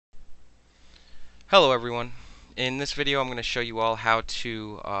Hello everyone. In this video I'm going to show you all how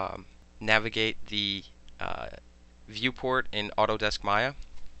to navigate the viewport in Autodesk Maya.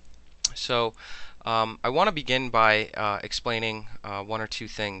 So I want to begin by explaining one or two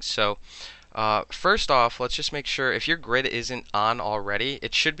things. So first off, let's just make sure if your grid isn't on already.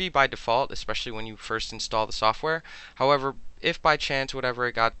 It should be by default, especially when you first install the software. However, if by chance whatever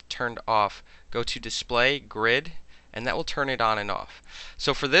it got turned off, go to Display, Grid, and that will turn it on and off.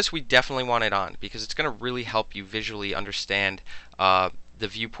 So for this, we definitely want it on because it's going to really help you visually understand the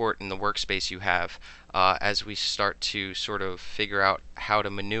viewport and the workspace you have as we start to sort of figure out how to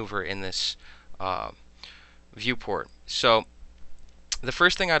maneuver in this viewport. So the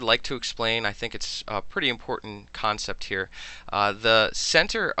first thing I'd like to explain, I think it's a pretty important concept here. The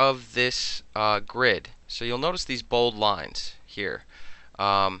center of this grid, so you'll notice these bold lines here,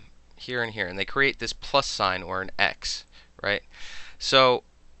 here and here, and they create this plus sign or an X, right? So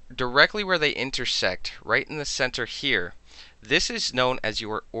directly where they intersect, right in the center here, this is known as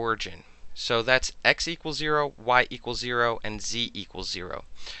your origin. So that's x equals 0, y equals 0, and z equals 0.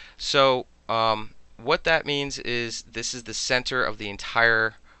 So what that means is this is the center of the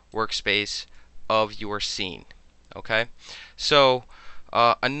entire workspace of your scene. Okay? So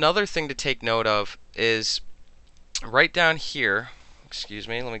another thing to take note of is right down here, excuse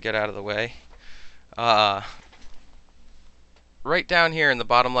me, let me get out of the way. Right down here in the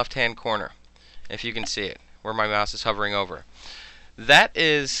bottom left hand corner, if you can see it, where my mouse is hovering over. That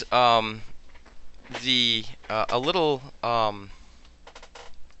is a little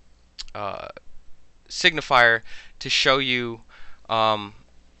signifier to show you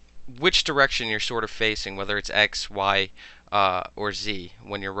which direction you're sort of facing, whether it's X, Y, or Z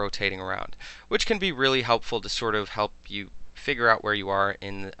when you're rotating around, which can be really helpful to sort of help you figure out where you are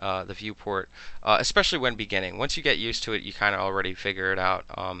in the viewport, especially when beginning. Once you get used to it, you kind of already figure it out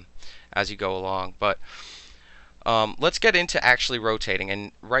as you go along. But let's get into actually rotating.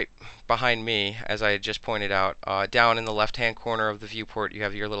 And right behind me, as I had just pointed out, down in the left-hand corner of the viewport, you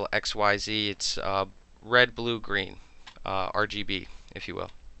have your little X, Y, Z. It's red, blue, green, RGB, if you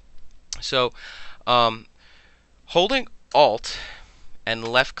will. So holding Alt and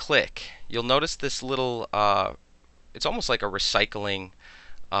left click, you'll notice this little it's almost like a recycling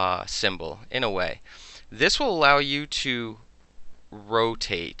symbol in a way. This will allow you to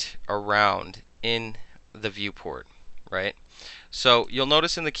rotate around in the viewport, right? So you'll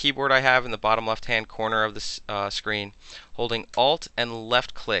notice in the keyboard I have in the bottom left hand corner of the screen, holding Alt and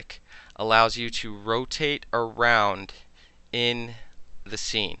left click allows you to rotate around in the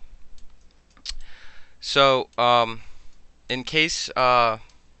scene. So in case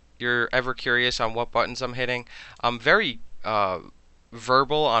you're ever curious on what buttons I'm hitting, I'm very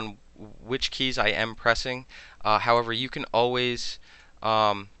verbal on which keys I am pressing. However, you can always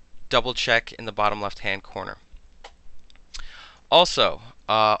double check in the bottom left hand corner. Also,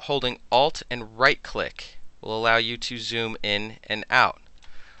 holding Alt and right click will allow you to zoom in and out.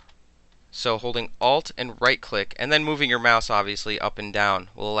 So holding Alt and right click and then moving your mouse obviously up and down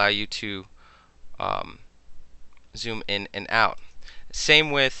will allow you to zoom in and out.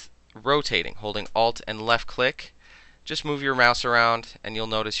 Same with rotating, holding Alt and left click. Just move your mouse around and you'll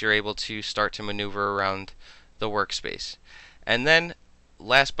notice you're able to start to maneuver around the workspace. And then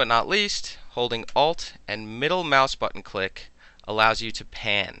last but not least, holding Alt and middle mouse button click allows you to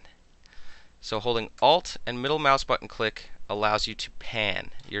pan. So holding Alt and middle mouse button click allows you to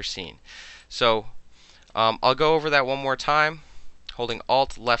pan your scene. So I'll go over that one more time. Holding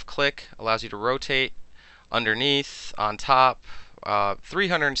Alt left click allows you to rotate underneath, on top,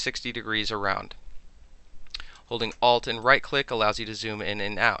 360 degrees around. Holding Alt and right click allows you to zoom in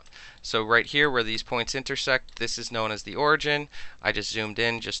and out. So right here where these points intersect, this is known as the origin. I just zoomed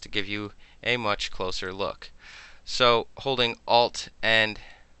in just to give you a much closer look. So holding Alt and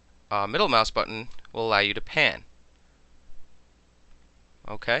middle mouse button will allow you to pan.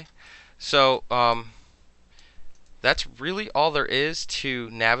 Okay, so that's really all there is to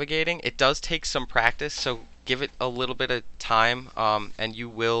navigating. It does take some practice, so give it a little bit of time and you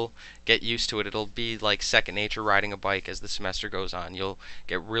will get used to it. It'll be like second nature riding a bike as the semester goes on. You'll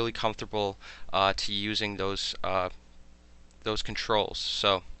get really comfortable to using those controls.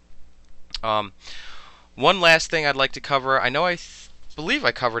 So one last thing I'd like to cover. I know I believe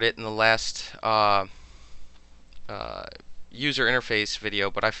I covered it in the last user interface video,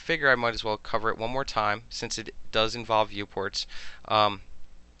 but I figure I might as well cover it one more time since it does involve viewports.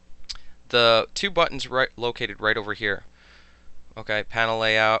 The two buttons located right over here. Okay, panel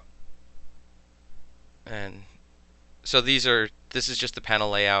layout, and so this is just the panel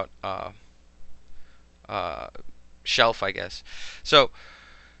layout shelf, I guess. So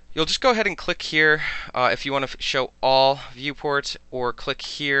You'll just go ahead and click here if you want to show all viewports, or click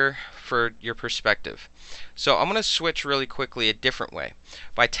here for your perspective. So I'm going to switch really quickly a different way.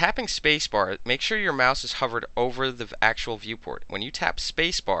 By tapping spacebar, make sure your mouse is hovered over the actual viewport. When you tap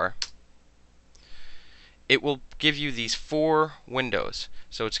spacebar, it will give you these 4 windows.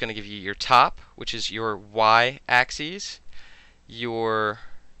 So it's going to give you your top, which is your Y axis, your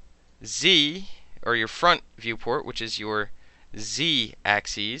Z, or your front viewport, which is your Z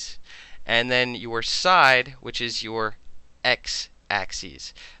axis, and then your side, which is your X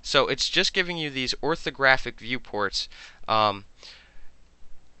axes. So it's just giving you these orthographic viewports of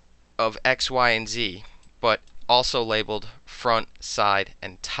X, Y, and Z, but also labeled front, side,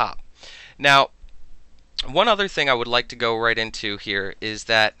 and top. Now, one other thing I would like to go right into here is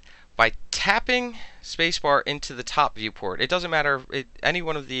that by tapping spacebar into the top viewport, it doesn't matter any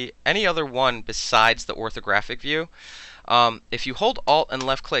other one besides the orthographic view. If you hold Alt and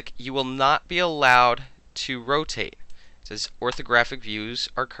left click, you will not be allowed to rotate. It says orthographic views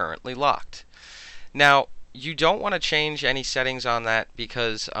are currently locked. Now, you don't want to change any settings on that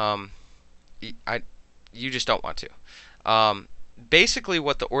because you just don't want to. Basically,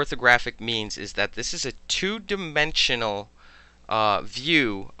 what the orthographic means is that this is a 2-dimensional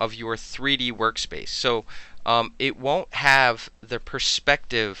view of your 3D workspace. So it won't have the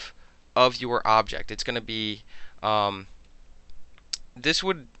perspective of your object. It's going to be this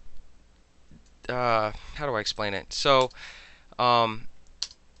would how do I explain it? So when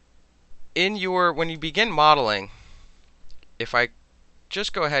you begin modeling, if I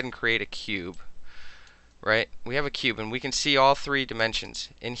just go ahead and create a cube, right? We have a cube and we can see all 3 dimensions.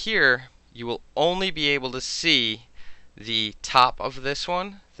 In here, you will only be able to see the top of this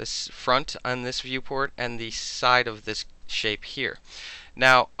one, this front on this viewport, and the side of this shape here.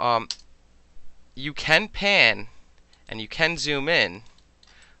 Now, you can pan and you can zoom in.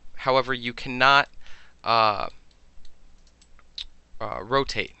 However, you cannot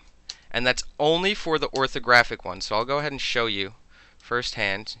rotate, and that's only for the orthographic one. So I'll go ahead and show you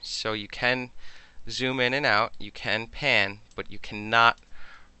firsthand. So you can zoom in and out, you can pan, but you cannot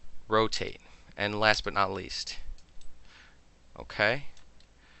rotate. And last but not least, okay,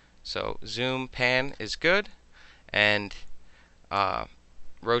 so zoom, pan is good, and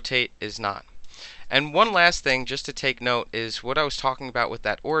rotate is not. And one last thing just to take note is what I was talking about with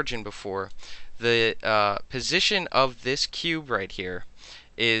that origin before. The position of this cube right here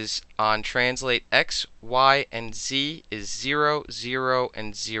is on translate X, Y, and Z is 0, 0,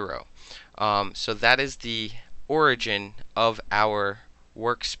 and 0. So that is the origin of our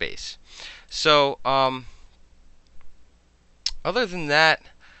workspace. So other than that,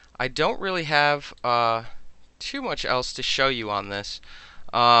 I don't really have too much else to show you on this.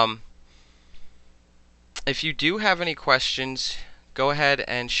 If you do have any questions, go ahead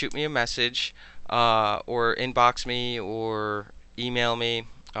and shoot me a message, or inbox me, or email me,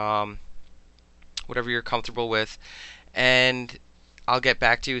 whatever you're comfortable with, and I'll get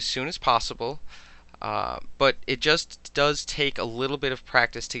back to you as soon as possible. But it just does take a little bit of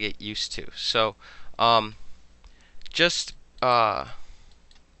practice to get used to. So just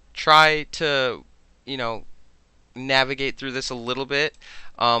try to, navigate through this a little bit,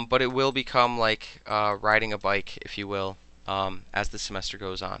 but it will become like riding a bike, if you will, as the semester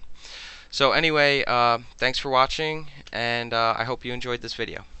goes on. So anyway, thanks for watching, and I hope you enjoyed this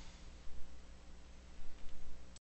video.